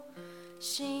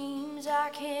Seems I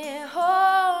can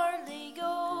hardly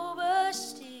go, but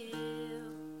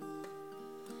still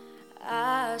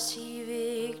I see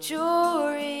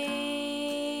victory.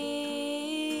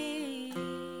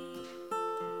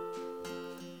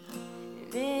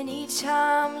 Many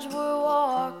times we're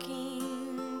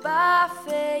walking by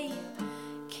faith,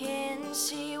 can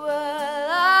see what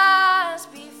lies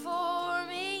before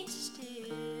me.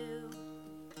 Still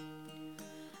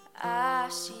I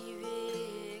see victory.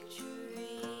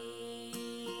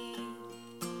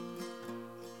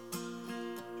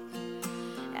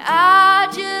 I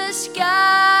just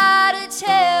gotta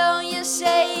tell you,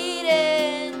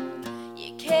 Satan,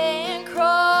 you can't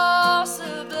cross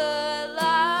the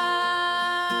bloodline,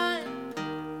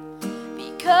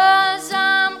 because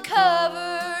I'm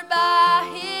covered by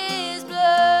his blood.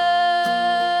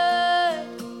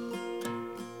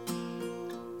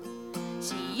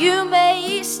 See, you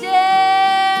may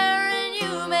stare and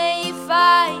you may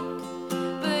fight,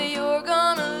 but you're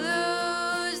gonna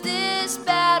lose this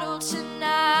battle tonight.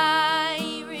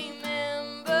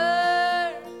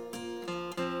 Remember,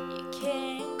 you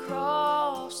can't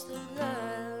cross the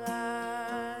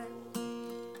bloodline.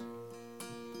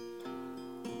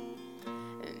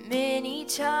 Many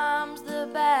times the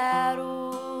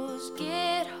battles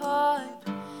get hard,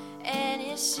 and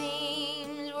it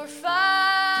seems we're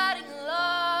fighting a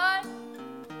lot.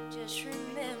 Just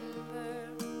remember,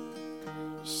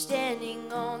 you're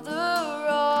standing on the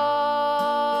rock.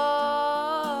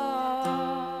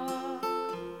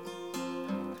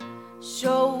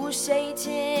 So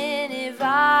Satan, if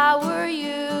I were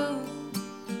you,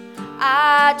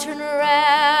 I'd turn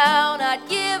around, I'd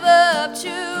give up too.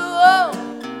 Oh,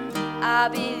 I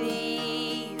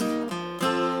believe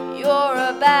you're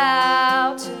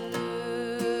about to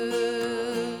lose,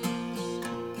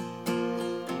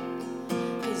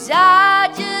 'cause I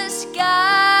just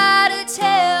gotta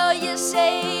tell you,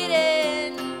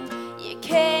 Satan, you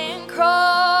can't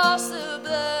cross the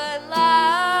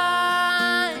bloodline,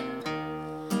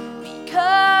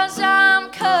 because I'm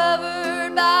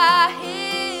covered by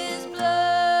his blood.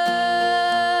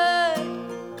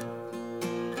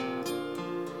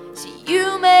 See,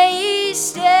 you may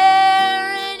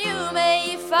stare and you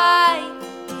may fight,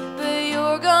 but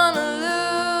you're gonna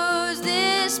lose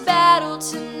this battle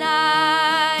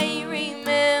tonight.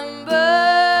 Remember,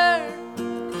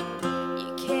 you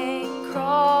can't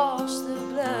cross the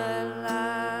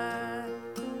bloodline.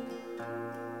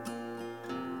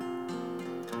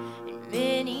 And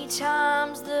many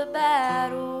times the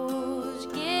battles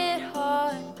get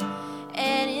hard,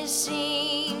 and it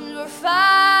seems we're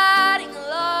fighting a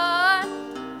lot.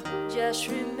 Just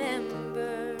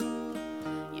remember,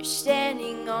 you're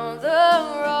standing on the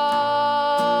rock.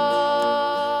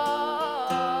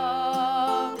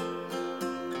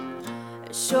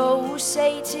 So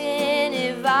Satan,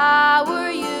 if I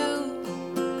were you,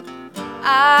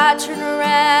 I'd turn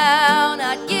around,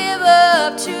 I'd give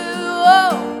up too.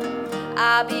 Oh,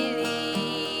 I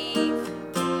believe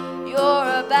you're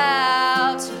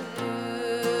about to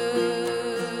lose,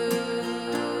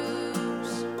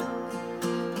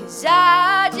 'cause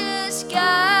I just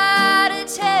gotta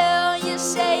tell you,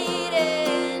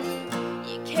 Satan,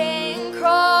 you can't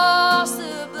cross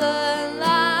the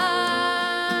bloodline,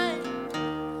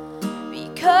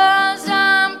 because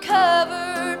I'm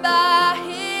covered by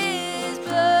his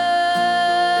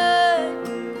blood.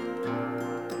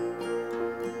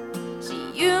 See,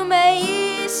 you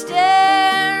may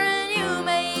stare and you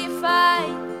may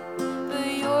fight, but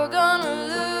you're gonna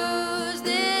lose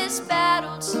this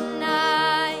battle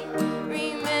tonight.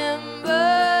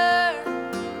 Remember,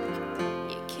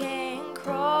 you can't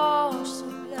cross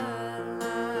the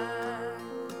bloodline.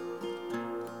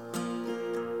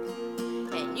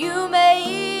 And you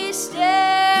may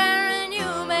stare and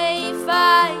you may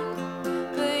fight,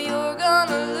 but you're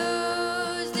gonna